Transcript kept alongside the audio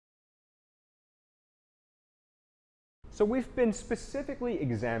So we've been specifically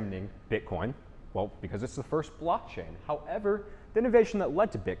examining Bitcoin, well, because it's the first blockchain. However, the innovation that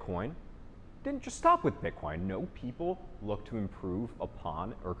led to Bitcoin didn't just stop with Bitcoin. No, people look to improve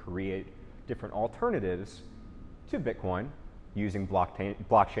upon or create different alternatives to Bitcoin using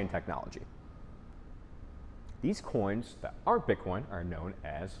blockchain technology. These coins that aren't Bitcoin are known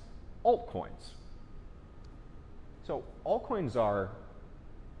as altcoins. So altcoins are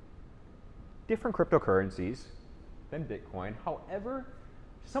different cryptocurrencies than Bitcoin. However,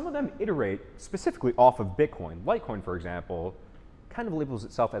 some of them iterate specifically off of Bitcoin. Litecoin, for example, kind of labels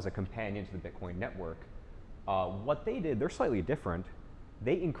itself as a companion to the Bitcoin network. What they did, they're slightly different.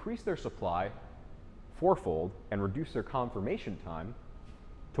 They increased their supply fourfold and reduced their confirmation time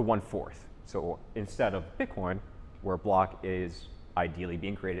to 1/4. So instead of Bitcoin, where a block is ideally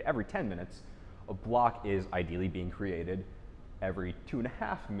being created every 10 minutes, a block is ideally being created every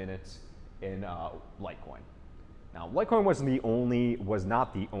 2.5 minutes in Litecoin. Now, Litecoin was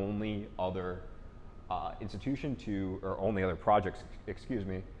not the only other institution or only other projects,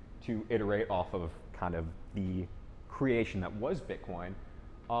 to iterate off of kind of the creation that was Bitcoin.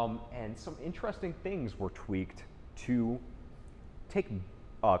 And some interesting things were tweaked to take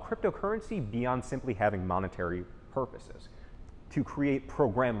cryptocurrency beyond simply having monetary purposes, to create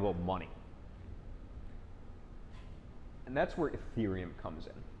programmable money. And that's where Ethereum comes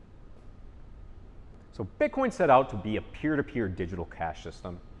in. So Bitcoin set out to be a peer-to-peer digital cash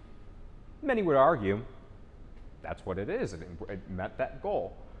system. Many would argue that's what it is. It met that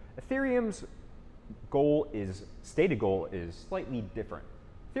goal. Ethereum's stated goal is slightly different.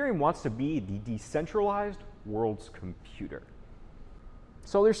 Ethereum wants to be the decentralized world's computer.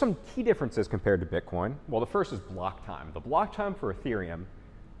 So there's some key differences compared to Bitcoin. Well, the first is block time. The block time for Ethereum,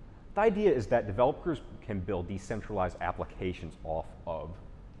 the idea is that developers can build decentralized applications off of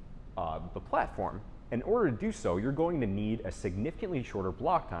the platform. In order to do so, you're going to need a significantly shorter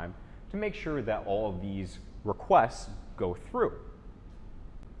block time to make sure that all of these requests go through.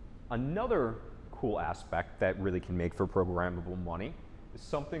 Another cool aspect that really can make for programmable money is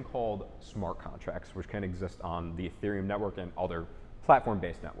something called smart contracts, which can exist on the Ethereum network and other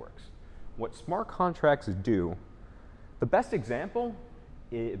platform-based networks. What smart contracts do, the best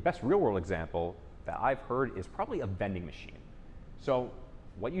real-world example that I've heard is probably a vending machine. So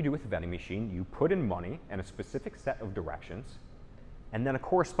what you do with a vending machine, you put in money and a specific set of directions, and then a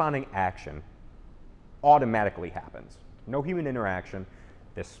corresponding action automatically happens. No human interaction.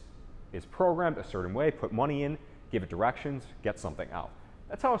 This is programmed a certain way, put money in, give it directions, get something out.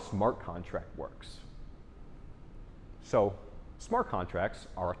 That's how a smart contract works. So smart contracts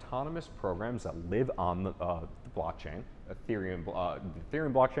are autonomous programs that live on the blockchain, the Ethereum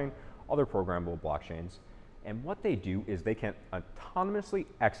blockchain, other programmable blockchains. And what they do is they can autonomously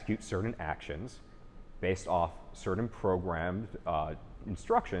execute certain actions based off certain programmed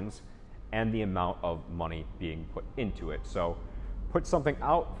instructions and the amount of money being put into it. So put something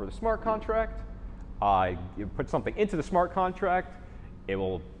out for the smart contract, you put something into the smart contract, it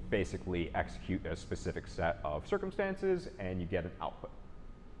will basically execute a specific set of circumstances and you get an output.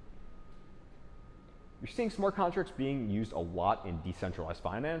 You're seeing smart contracts being used a lot in decentralized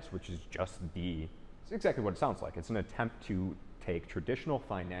finance, which is it's exactly what it sounds like. It's an attempt to take traditional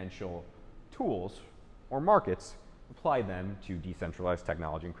financial tools or markets, apply them to decentralized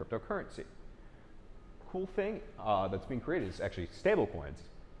technology and cryptocurrency. Cool thing that's being created is actually stablecoins.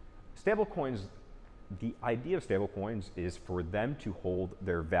 Stablecoins, the idea of stablecoins is for them to hold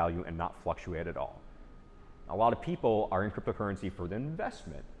their value and not fluctuate at all. A lot of people are in cryptocurrency for the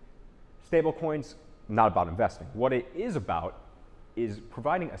investment. Stablecoins, not about investing. What it is about is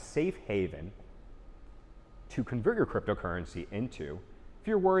providing a safe haven to convert your cryptocurrency into if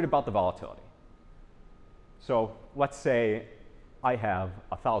you're worried about the volatility. So let's say I have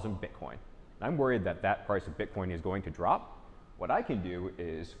 1,000 Bitcoin. I'm worried that that price of Bitcoin is going to drop. What I can do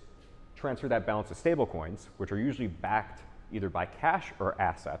is transfer that balance to stablecoins, which are usually backed either by cash or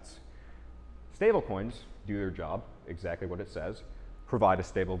assets. Stablecoins do their job, exactly what it says, provide a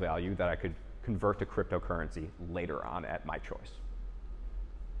stable value that I could convert to cryptocurrency later on at my choice.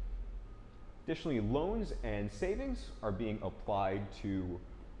 Additionally, loans and savings are being applied to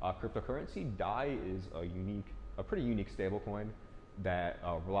cryptocurrency. DAI is a pretty unique stablecoin that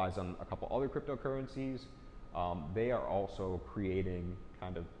relies on a couple other cryptocurrencies. They are also creating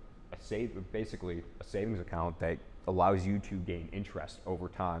kind of basically a savings account that allows you to gain interest over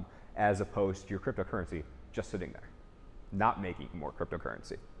time, as opposed to your cryptocurrency just sitting there, not making more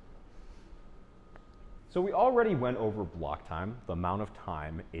cryptocurrency. So we already went over block time, the amount of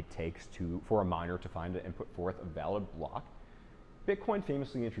time it takes for a miner to find and put forth a valid block. Bitcoin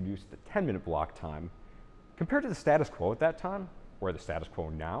famously introduced the 10-minute block time, Compared to the status quo at that time, or the status quo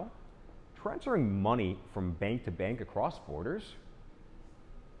now, transferring money from bank to bank across borders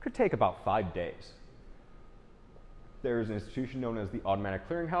could take about 5 days. There's an institution known as the Automatic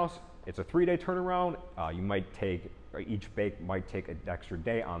Clearinghouse. It's a 3-day turnaround. Each bank might take an extra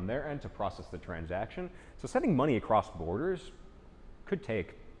day on their end to process the transaction. So sending money across borders could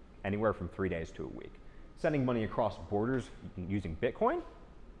take anywhere from 3 days to a week. Sending money across borders using Bitcoin,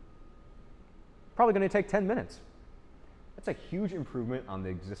 probably going to take 10 minutes. That's a huge improvement on the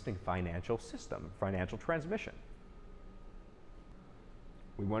existing financial system, financial transmission.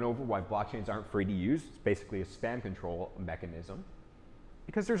 We went over why blockchains aren't free to use. It's basically a spam control mechanism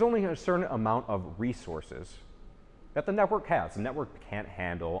because there's only a certain amount of resources that the network has. The network can't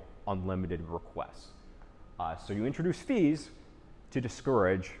handle unlimited requests. So you introduce fees to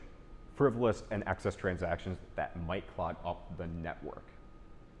discourage frivolous and excess transactions that might clog up the network.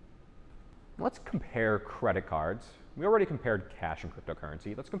 Let's compare credit cards. We already compared cash and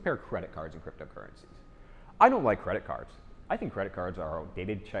cryptocurrency. Let's compare credit cards and cryptocurrencies. I don't like credit cards. I think credit cards are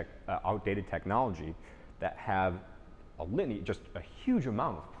outdated technology that have just a huge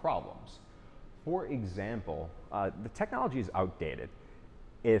amount of problems. For example, the technology is outdated.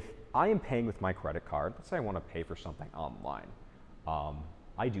 If I am paying with my credit card, let's say I want to pay for something online,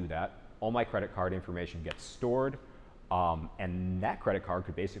 I do that. All my credit card information gets stored, and that credit card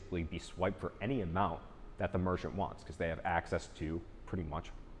could basically be swiped for any amount that the merchant wants because they have access to pretty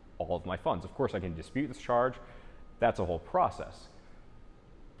much all of my funds. Of course, I can dispute this charge. That's a whole process.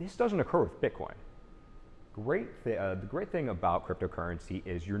 This doesn't occur with Bitcoin. The great thing about cryptocurrency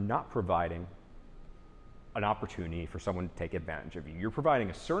is you're not providing an opportunity for someone to take advantage of you. You're providing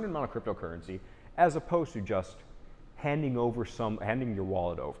a certain amount of cryptocurrency as opposed to just handing your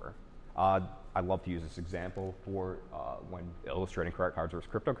wallet over. I love to use this example for when illustrating credit cards versus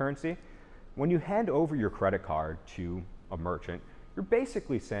cryptocurrency. When you hand over your credit card to a merchant, you're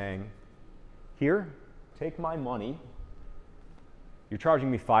basically saying, here, take my money. You're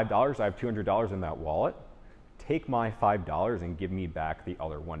charging me $5. I have $200 in that wallet. Take my $5 and give me back the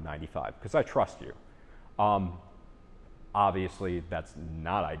other $195 because I trust you. Obviously, that's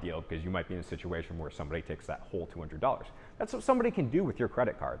not ideal because you might be in a situation where somebody takes that whole $200. That's what somebody can do with your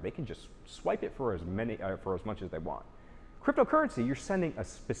credit card. They can just swipe it for as much as they want. Cryptocurrency, you're sending a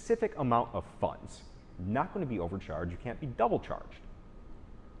specific amount of funds. Not going to be overcharged. You can't be double charged.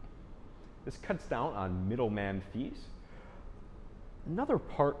 This cuts down on middleman fees. Another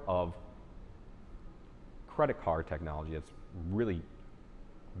part of credit card technology that's really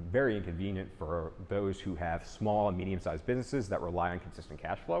very inconvenient for those who have small and medium-sized businesses that rely on consistent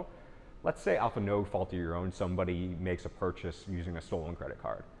cash flow. Let's say, off of no fault of your own, somebody makes a purchase using a stolen credit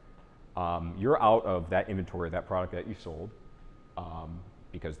card. You're out of that inventory, that product that you sold,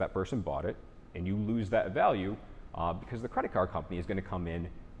 because that person bought it, and you lose that value because the credit card company is going to come in,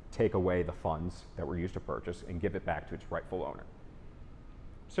 take away the funds that were used to purchase, and give it back to its rightful owner.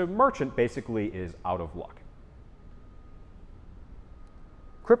 So merchant basically is out of luck.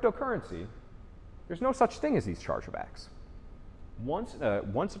 Cryptocurrency, there's no such thing as these chargebacks. Once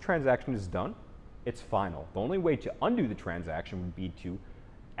a transaction is done, it's final. The only way to undo the transaction would be to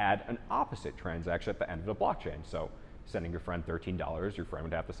add an opposite transaction at the end of the blockchain. So sending your friend $13, your friend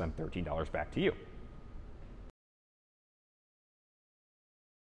would have to send $13 back to you.